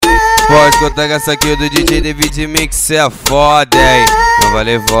escutar que essa aqui do DJ DavidMix é foda, hein? Não vai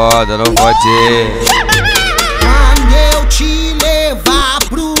levada, não pode. Quando eu te levar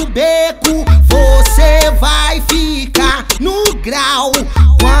pro beco, você vai ficar no grau.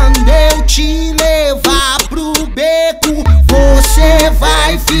 Quando eu te levar pro beco, você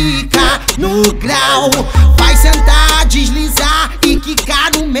vai ficar no grau. Vai sentar, deslizar e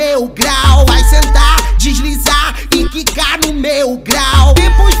quicar no meu grau. Vai sentar, deslizar e quicar no meu grau.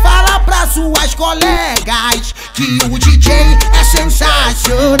 Depois fala pra suas colegas que o DJ é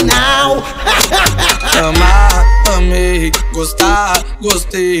sensacional. Amar, amei, gostar,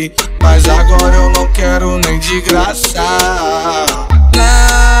 gostei, mas agora eu não quero nem de graça.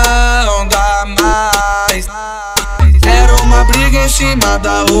 Não dá mais. Era uma briga em cima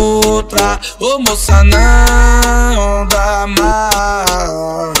da outra. Ô moça, não dá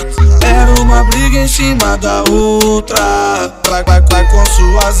mais. Era uma briga em cima da outra. Vai com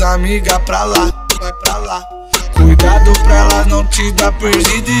suas amigas pra lá, vai pra lá. Cuidado pra elas não te dar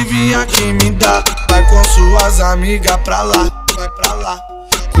perdido e vir aqui me dar. Vai com suas amigas pra lá, vai pra lá.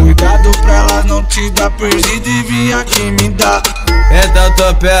 Cuidado pra elas não te dar perdido e vir aqui me dar. Então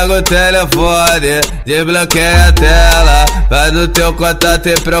tu pega o telefone, desbloqueia a tela. Vai no teu contato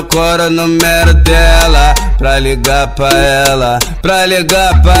e procura o número dela. Pra ligar pra ela, pra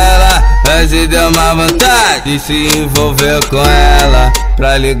ligar pra ela. Mas se deu uma vontade de se envolver com ela.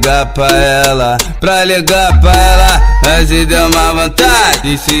 Pra ligar pra ela, pra ligar pra ela. Mas se deu uma vontade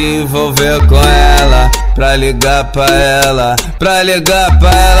de se envolver com ela. Pra ligar pra ela, pra ligar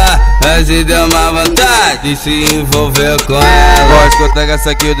pra ela. Mas se deu uma vontade de se envolver com ela. Pode escutar que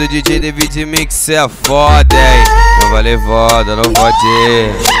essa aqui do DJ DavidMix é foda, hein? Não vai levada, não pode.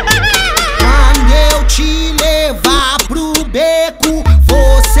 Quando eu te levar pro beco,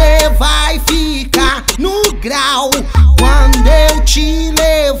 você vai ficar no grau. Quando eu te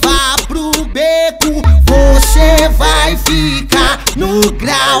levar pro beco, você vai ficar no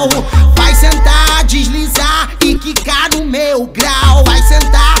grau. Vai sentar, deslizar e quicar no meu grau. Vai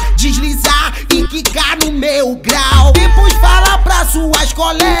sentar, deslizar e quicar no meu grau. Depois fala pra suas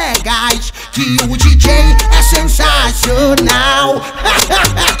colegas que o DJ é sensacional.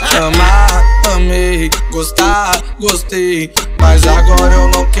 Amar, amei, gostar, gostei, mas agora eu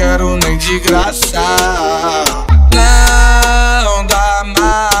não quero nem de graça. Não dá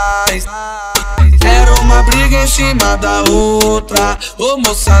mais. Era uma briga em cima da outra. Ô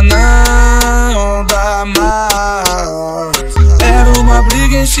moça, não dá mais. Era uma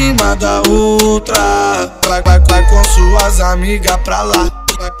briga em cima da outra. Vai com suas amigas pra lá,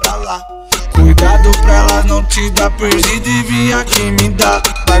 vai pra lá. Cuidado pra elas não te dar perdido e vir aqui me dar.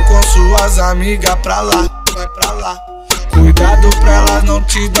 Vai com suas amigas pra lá, vai pra lá. Cuidado pra elas não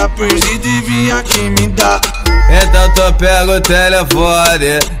te dar perdido e vir aqui me dar. Então tu pega o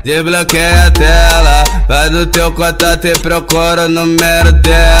telefone, desbloqueia a tela. Vai no teu contato e procura o número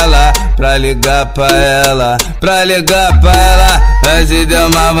dela. Pra ligar pra ela, pra ligar pra ela. Mas se deu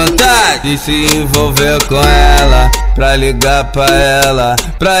uma vontade de se envolver com ela. Pra ligar pra ela,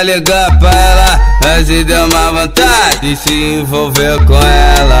 pra ligar pra ela. Mas se deu uma vontade de se envolver com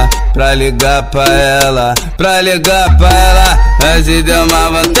ela. Pra ligar pra ela, pra ligar pra ela. Mas se deu uma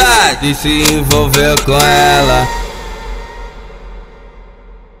vontade de se envolver com ela.